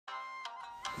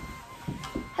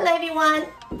Hello everyone!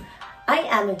 I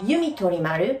am Yumi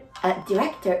Torimaru, a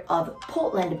director of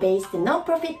Portland-based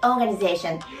non-profit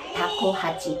organization Tako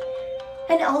Hachi,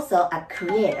 and also a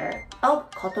creator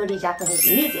of Kotori Japanese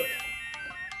music.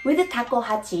 With Tako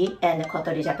Hachi and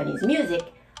Kotori Japanese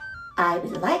music, I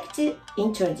would like to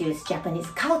introduce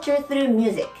Japanese culture through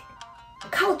music.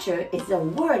 Culture is a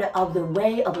word of the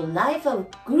way of life of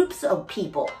groups of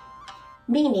people,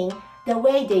 meaning the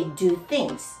way they do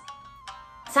things.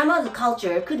 Some of the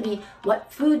culture could be what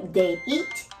food they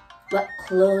eat, what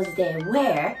clothes they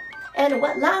wear, and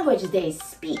what language they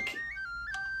speak.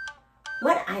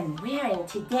 What I'm wearing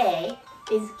today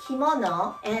is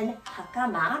kimono and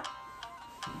hakama,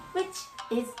 which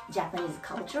is Japanese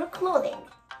cultural clothing.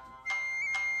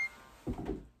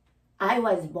 I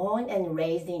was born and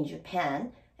raised in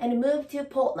Japan and moved to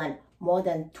Portland more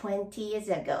than 20 years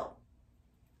ago.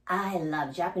 I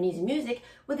love Japanese music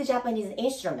with Japanese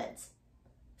instruments.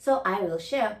 So I will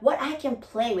share what I can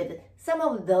play with some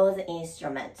of those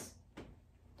instruments.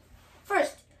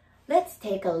 First, let's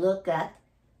take a look at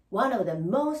one of the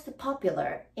most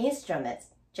popular instruments,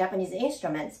 Japanese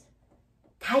instruments,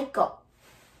 taiko,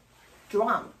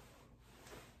 drum.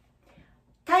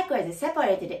 Taiko is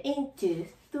separated into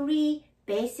 3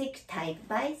 basic types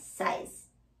by size.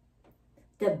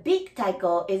 The big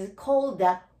taiko is called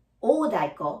the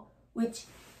O-daiko, which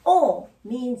O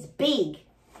means big.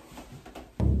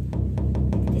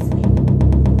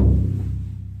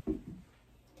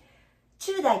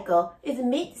 Chu-daiko is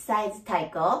mid-sized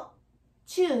taiko.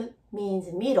 Chu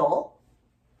means middle.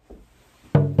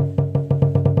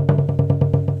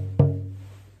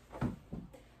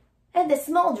 And the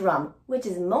small drum, which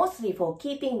is mostly for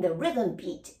keeping the rhythm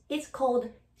beat, is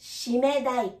called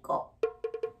shime-daiko.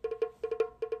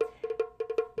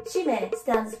 Shime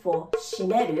stands for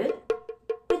shimeru,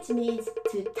 which means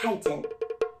to tighten.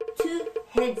 2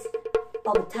 heads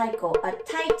of taiko are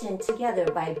tightened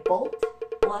together by bolt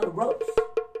or ropes.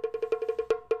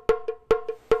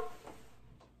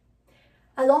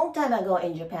 A long time ago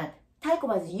in Japan, taiko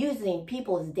was used in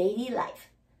people's daily life,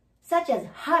 such as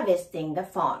harvesting the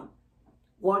farm,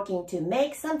 working to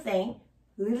make something,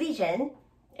 religion,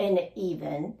 and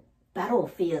even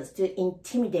battlefields to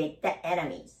intimidate the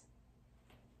enemies.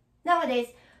 Nowadays,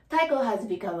 taiko has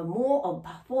become more of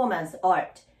performance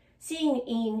art, seen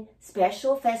in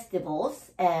special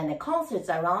festivals and concerts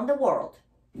around the world.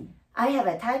 I have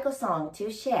a taiko song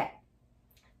to share,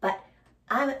 but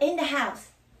I'm in the house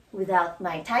without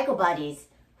my taiko buddies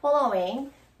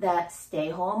following the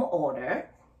stay-home order.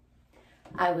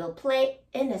 I will play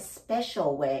in a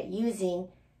special way using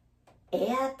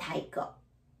air taiko.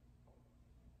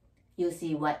 You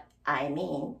see what I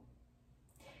mean?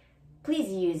 Please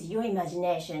use your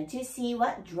imagination to see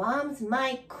what drums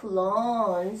my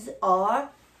clones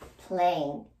are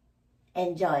playing.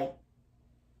 Enjoy!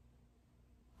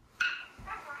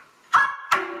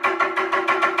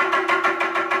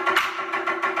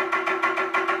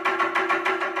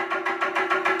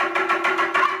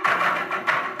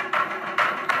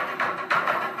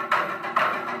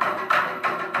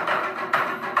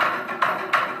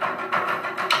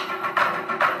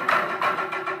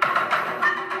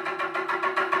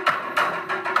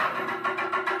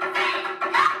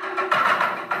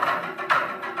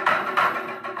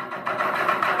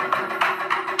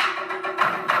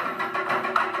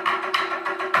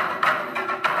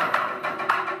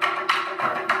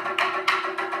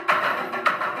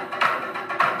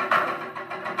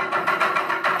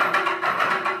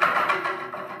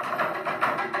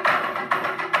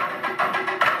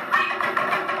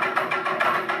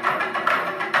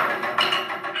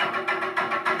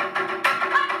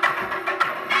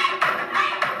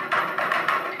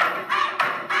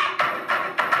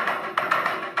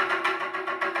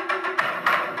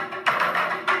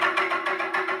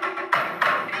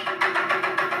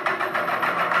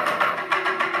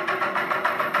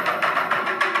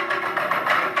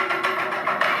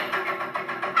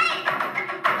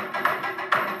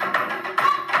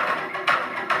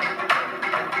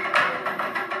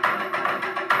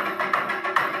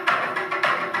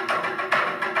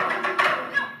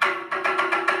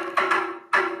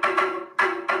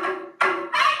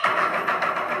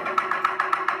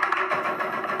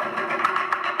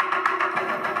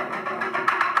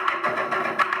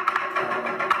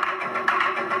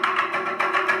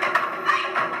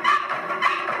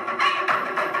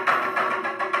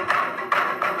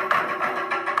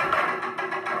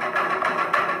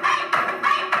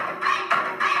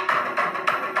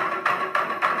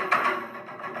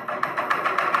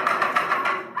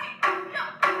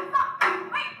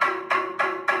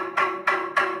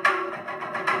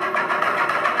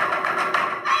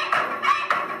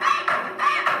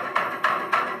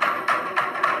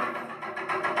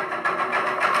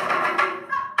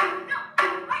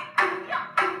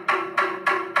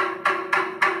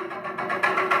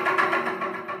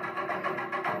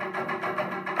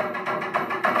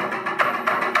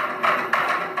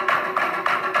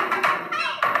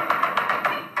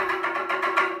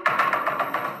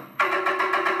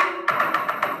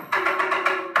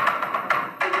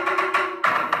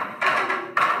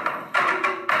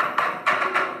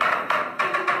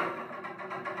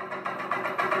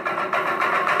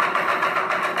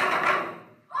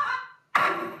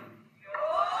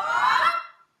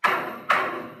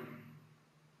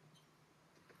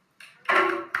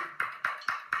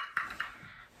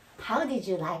 how did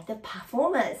you like the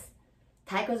performance?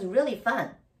 Taiko's really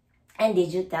fun. And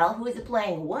did you tell who is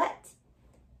playing what?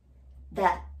 The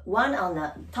one on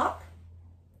the top,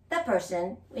 the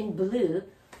person in blue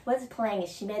was playing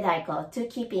shimedaiko to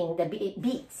keeping the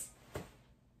beats.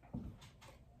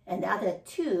 And the other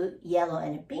two, yellow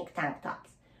and pink tank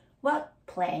tops, were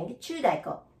playing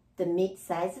chudaiko, the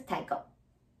mid-sized taiko.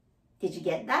 Did you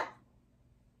get that?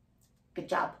 Good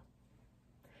job.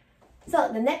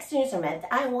 So the next instrument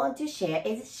I want to share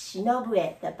is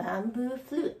shinobue, the bamboo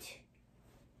flute.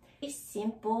 It's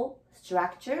simple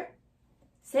structure,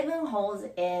 7 holes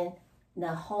in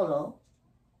the hollow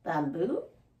bamboo.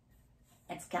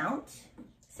 Let's count.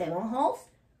 7 holes.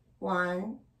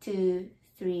 1, 2,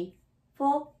 3,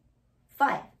 4,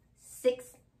 5, 6,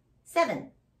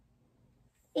 7.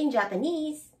 In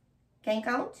Japanese, can you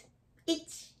count? 1, 2,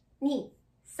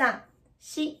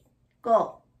 3,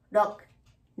 4, 5, 6,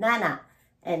 7.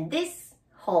 And this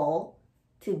hole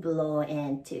to blow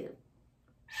into.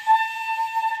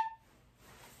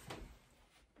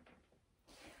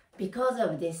 Because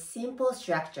of this simple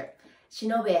structure,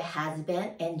 shinobue has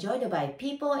been enjoyed by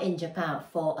people in Japan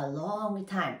for a long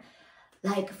time,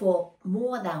 like for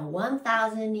more than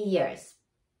 1,000 years.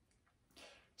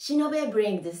 Shinobue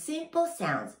brings the simple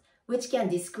sounds which can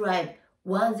describe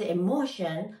one's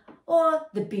emotion or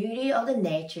the beauty of the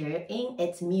nature in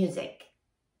its music.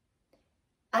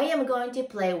 I am going to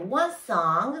play one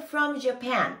song from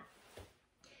Japan.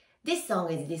 This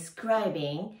song is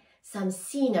describing some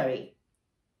scenery.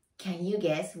 Can you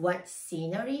guess what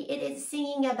scenery it is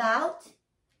singing about?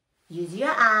 Use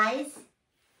your eyes,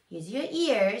 use your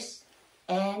ears,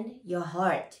 and your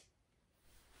heart.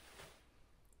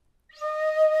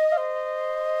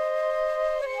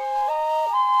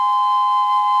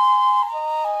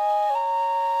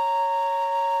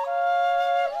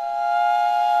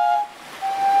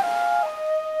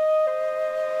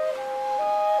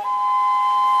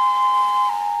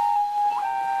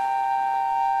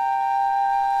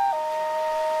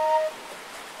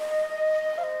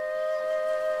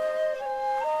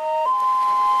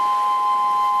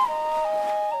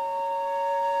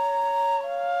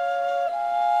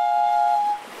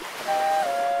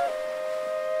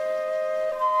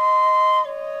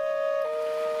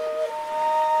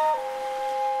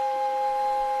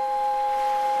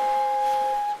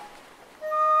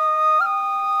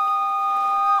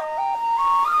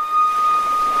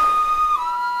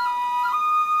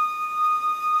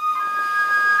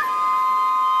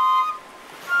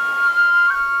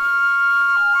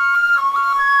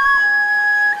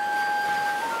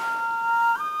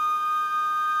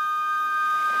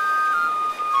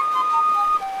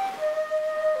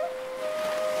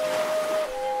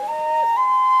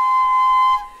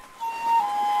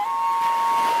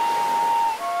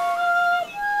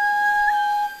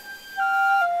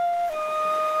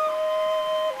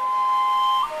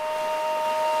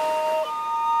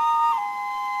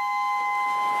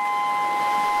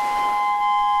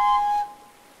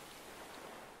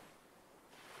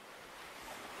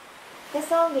 The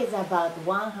song is about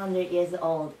 100 years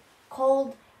old,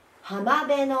 called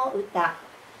Hamabe no Uta.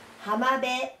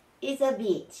 Hamabe is a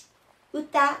beach.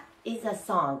 Uta is a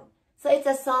song. So it's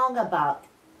a song about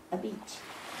a beach.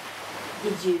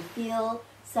 Did you feel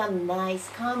some nice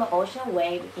calm ocean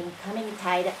wave incoming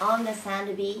tide on the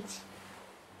sand beach?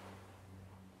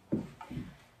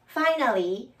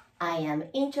 Finally, I am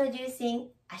introducing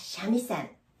a shamisen.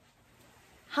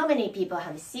 How many people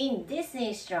have seen this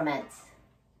instrument?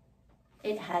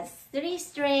 It has 3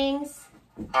 strings.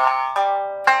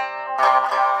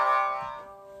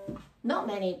 Not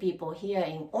many people here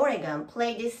in Oregon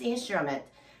play this instrument,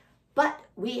 but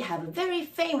we have a very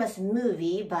famous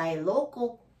movie by a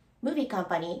local movie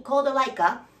company called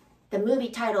Laika. The movie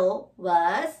title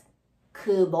was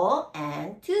Kubo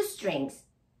and 2 Strings.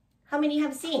 How many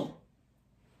have seen?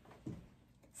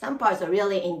 Some parts are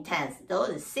really intense.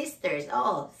 Those sisters,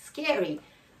 oh, scary.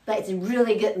 But it's a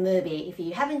really good movie. If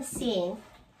you haven't seen,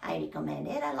 I recommend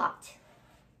it a lot.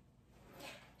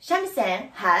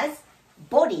 Shamisen has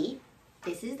body.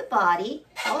 This is the body,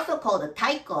 also called a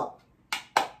taiko,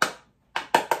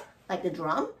 like the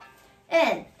drum.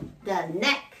 And the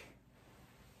neck,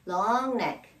 long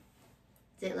neck.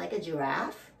 Is it like a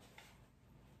giraffe?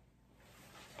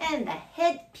 And the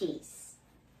headpiece.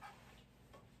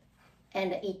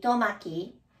 And the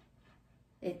itomaki,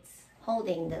 it's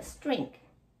holding the string.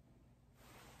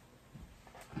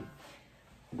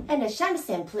 And the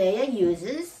shamisen player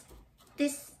uses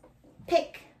this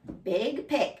pick, big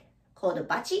pick, called a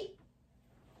bachi.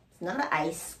 It's not an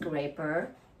ice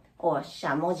scraper or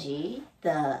shamoji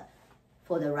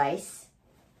for the rice,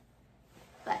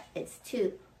 but it's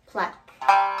to pluck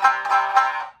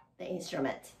the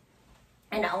instrument.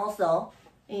 And also,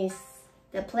 is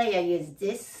the player uses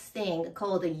this thing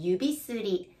called the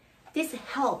yubisuri. This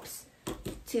helps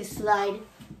to slide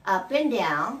up and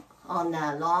down on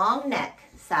the long neck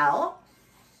sao.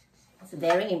 It's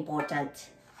very important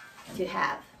to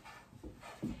have.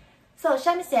 So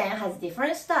shamisen has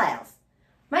different styles.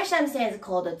 My shamisen is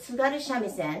called the tsugaru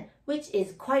shamisen, which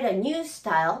is quite a new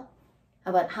style,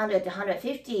 about 100 to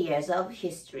 150 years of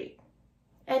history.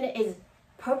 And it is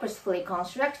purposefully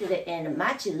constructed in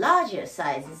much larger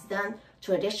sizes than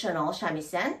traditional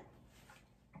shamisen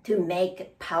to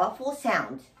make powerful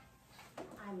sound.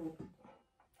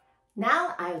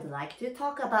 Now I would like to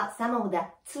talk about some of the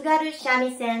tsugaru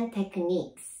shamisen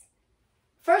techniques.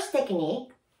 First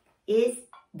technique is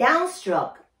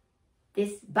downstroke.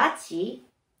 This bachi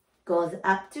goes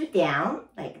up to down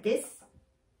like this,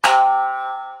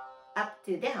 up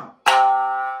to down.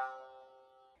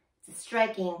 It's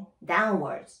striking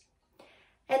downwards.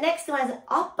 And next one is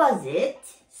opposite.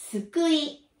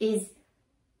 Sukui is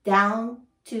down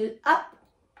to up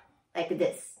like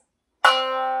this.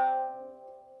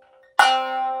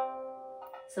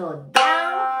 So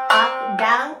down, up,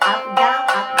 down, up, down,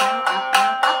 up, down, up,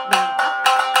 down, up, down, up.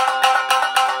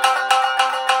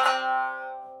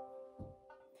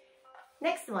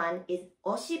 Next one is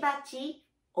oshibachi.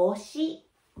 Oshi,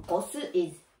 osu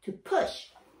is to push.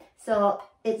 So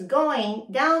it's going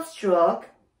downstroke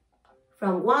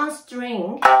from one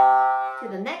string to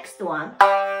the next one.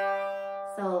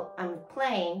 So I'm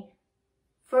playing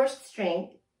first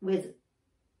string with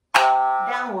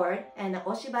downward and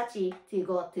oshibachi to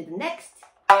go to the next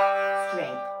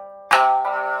string.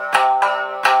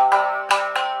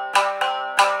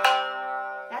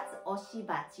 That's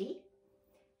oshibachi.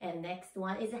 And next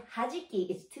one is hajiki.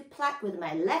 It's to pluck with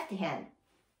my left hand,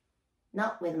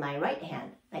 not with my right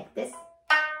hand, like this.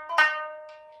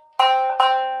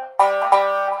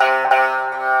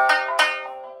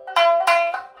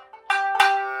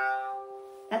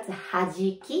 That's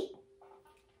hajiki.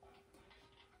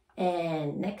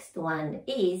 And next one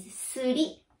is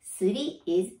suri. Suri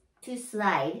is to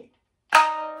slide.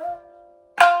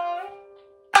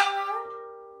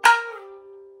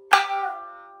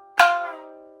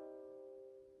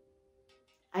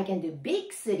 I can do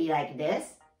big suri like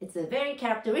this. It's a very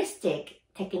characteristic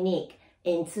technique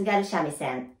in tsugaru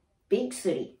shamisen. Big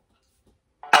suri.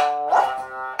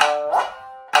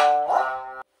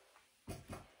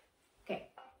 Okay,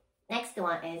 next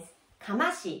one is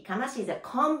kamashi. Kamashi is a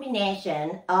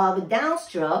combination of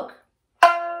downstroke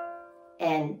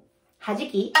and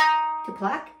hajiki to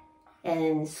pluck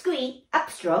and sukui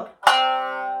upstroke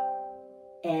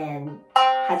and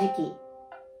hajiki.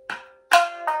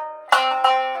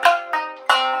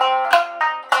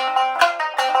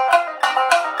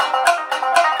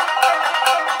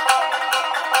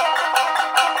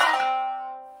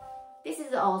 This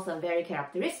is also very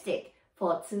characteristic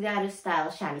for tsugaru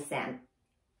style shamisen.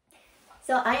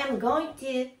 So I am going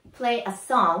to play a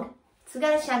song,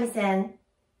 tsugaru shamisen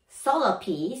solo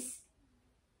piece.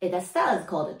 The style is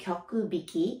called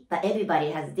kyokubiki, but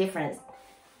everybody has different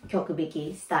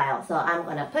kyokubiki style. So I'm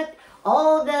gonna put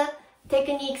all the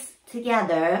techniques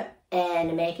together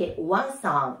and make it one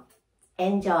song.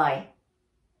 Enjoy.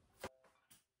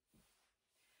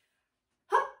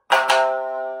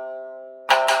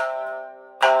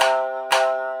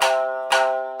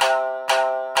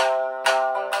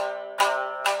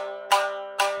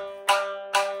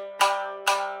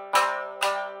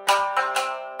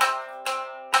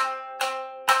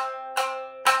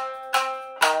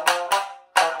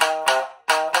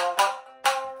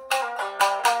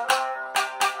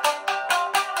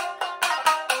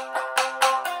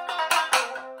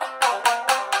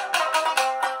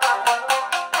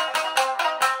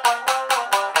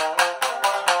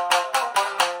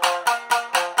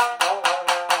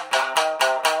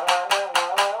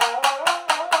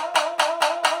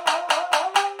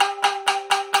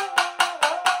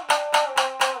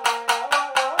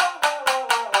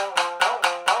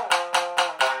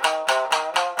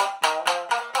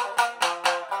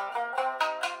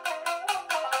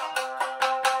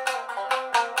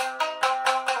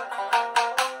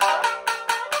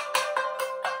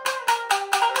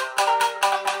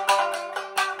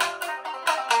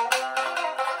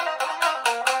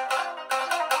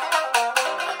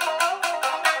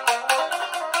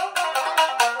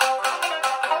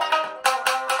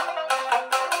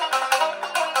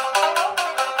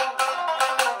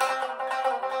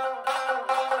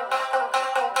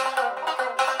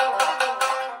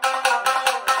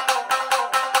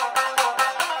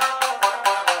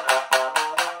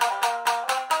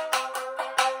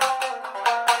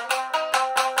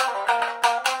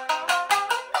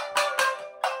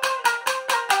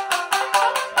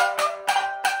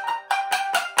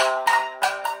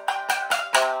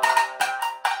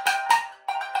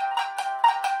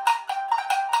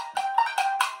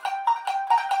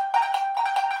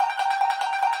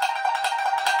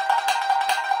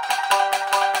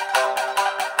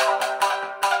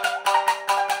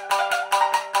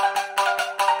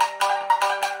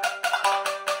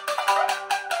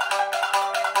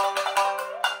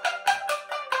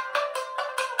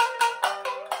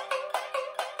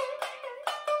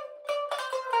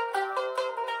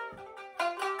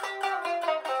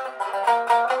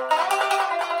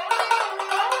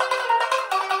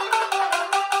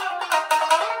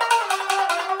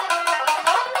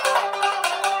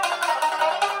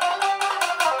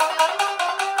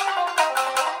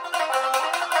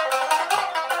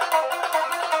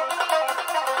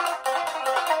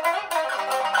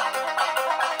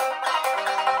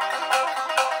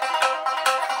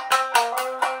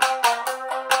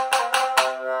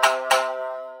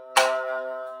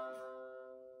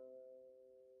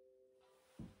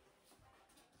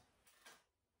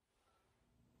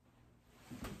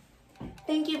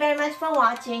 Thank you very much for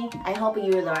watching. I hope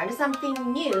you learned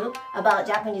something new about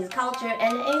Japanese culture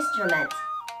and instruments.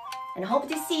 And hope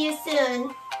to see you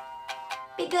soon.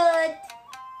 Be good.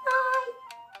 Bye.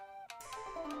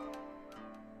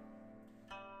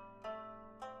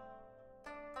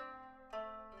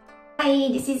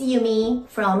 Hi, this is Yumi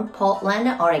from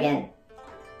Portland, Oregon.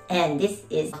 And this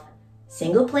is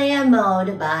Single Player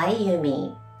Mode by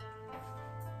Yumi.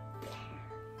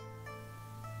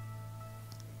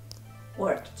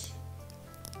 Worked.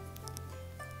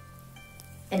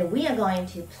 And we are going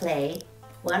to play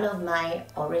one of my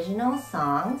original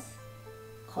songs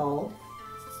called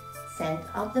Scent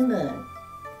of the Moon.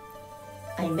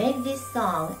 I made this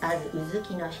song as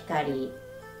Uzuki no Hikari,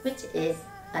 which is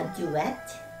a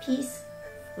duet piece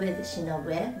with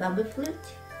Shinobu bamboo flute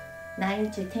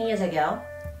 9 to 10 years ago,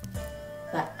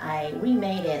 but I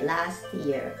remade it last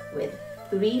year with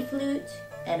 3 flute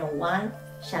and 1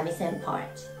 shamisen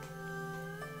part.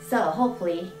 So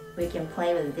hopefully we can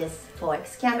play with this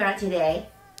 4X camera today.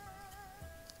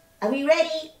 Are we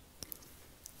ready?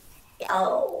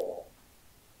 Oh.